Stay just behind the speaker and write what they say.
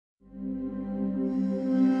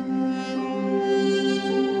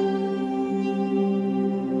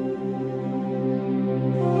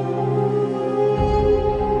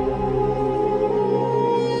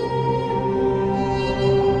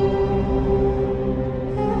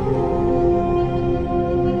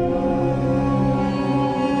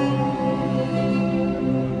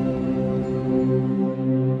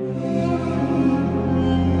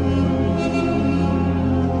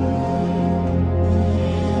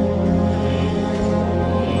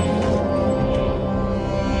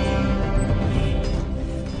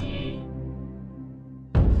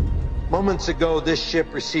Moments ago, this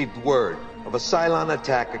ship received word of a Cylon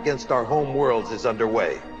attack against our home worlds is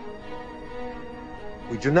underway.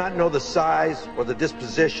 We do not know the size or the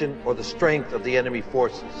disposition or the strength of the enemy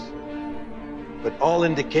forces, but all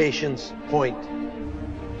indications point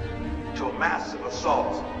to a massive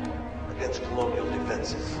assault against colonial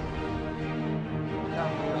defenses.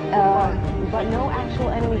 But no actual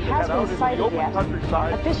enemy has been sighted yet.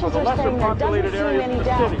 Officials are saying there doesn't seem any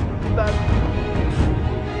doubt.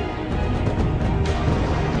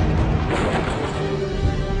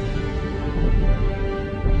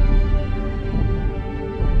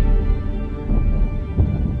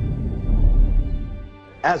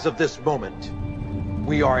 As of this moment,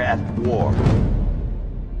 we are at war.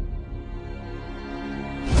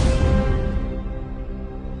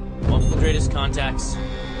 Multiple greatest contacts,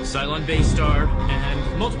 Cylon base star,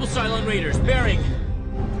 and multiple Cylon raiders bearing.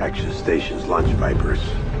 Action stations, launch Vipers.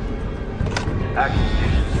 Action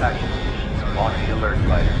stations, on the alert,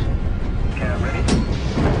 fighter. Cam ready?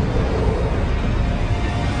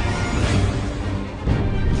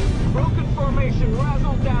 Broken formation,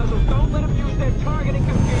 razzle dazzle. Don't let them use their targeting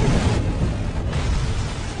computer.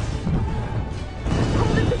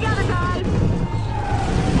 Hold it together, guys!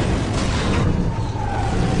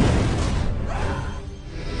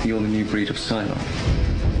 You're the new breed of Cylon.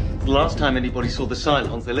 The last time anybody saw the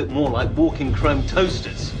Cylons, they looked more like walking chrome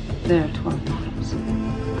toasters. There are 12 models.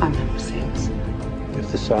 I'm number 6. If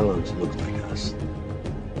the Cylons look like us,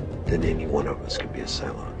 then any one of us could be a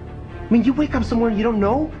Cylon. I mean, you wake up somewhere and you don't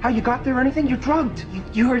know how you got there or anything, you're drugged.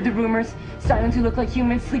 You heard the rumors? Cylons who look like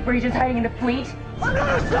humans, sleeper agents hiding in the fleet?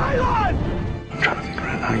 Another Cylon! I'm trying to figure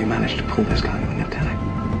out how you managed to pull this kind of an attack.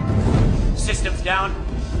 Systems down.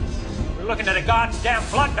 We're looking at a goddamn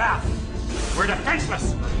bloodbath. We're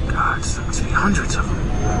defenseless. God, so many hundreds of them.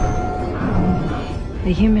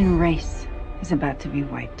 The human race is about to be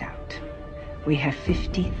wiped out. We have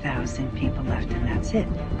 50,000 people left, and that's it.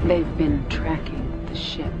 They've been tracking the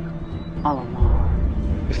ship all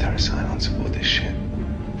along. If there are Cylons aboard this ship,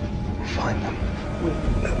 we'll find them.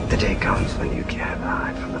 The day comes when you can't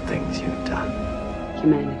hide from the things you've done.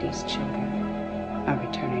 Humanity's children are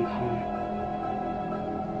returning home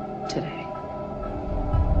today.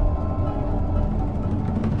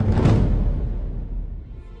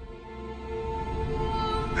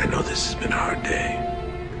 I know this has been a hard day.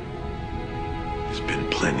 There's been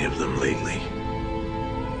plenty of them lately.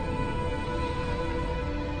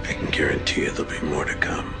 I can guarantee you there'll be more to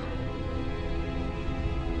come.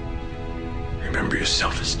 Remember your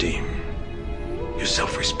self-esteem, your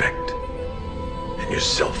self-respect, and your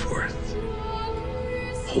self-worth.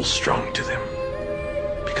 Hold strong to them,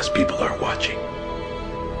 because people are watching.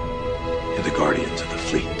 You're the guardians of the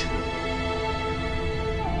fleet.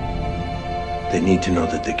 They need to know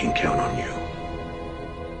that they can count on you.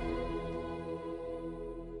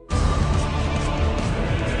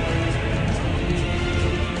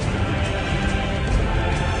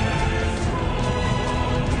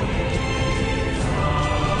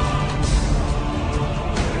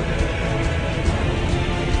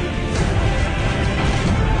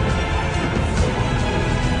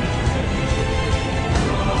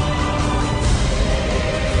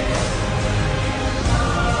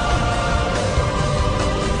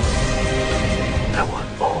 I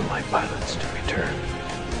want all my pilots to return.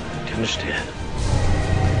 Do you understand?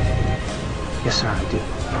 Yes, sir, I do.